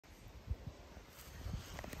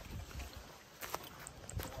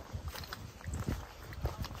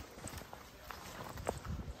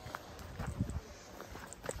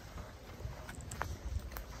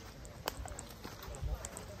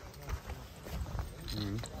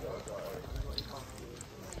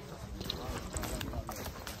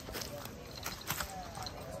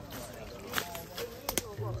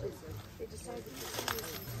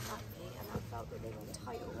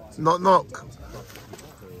Knock, knock.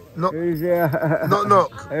 Knock. Who's there? Knock,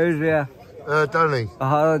 knock. Who's there? Danny.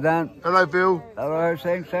 Hello, Dan. Hello, Bill. Hello,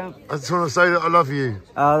 thanks, Sam. I just want to say that I love you.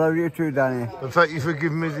 I love you too, Danny. And thank you for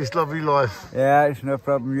giving me this lovely life. Yeah, it's no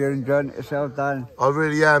problem. You're enjoying it yourself, Dan. I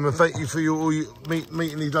really am. And thank you for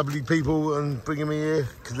meeting these lovely people and bringing me here,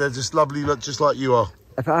 because they're just lovely, just like you are.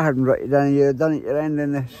 If I hadn't brought you down, you'd have done it your end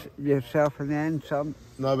in this yourself in the end, Sam.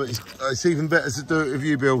 No, but it's even better to do it with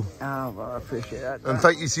you, Bill. Oh, well, I appreciate that, Dan. And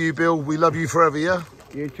thank you to you, Bill. We love you forever, yeah?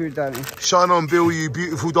 You too, Danny. Shine on, Bill, you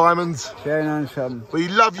beautiful diamonds. Shine on, Sam. We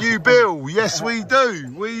love you, Bill. Yes, we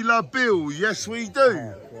do. We love Bill. Yes, we do.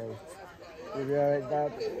 Okay. You'll be all right,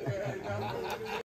 Dad.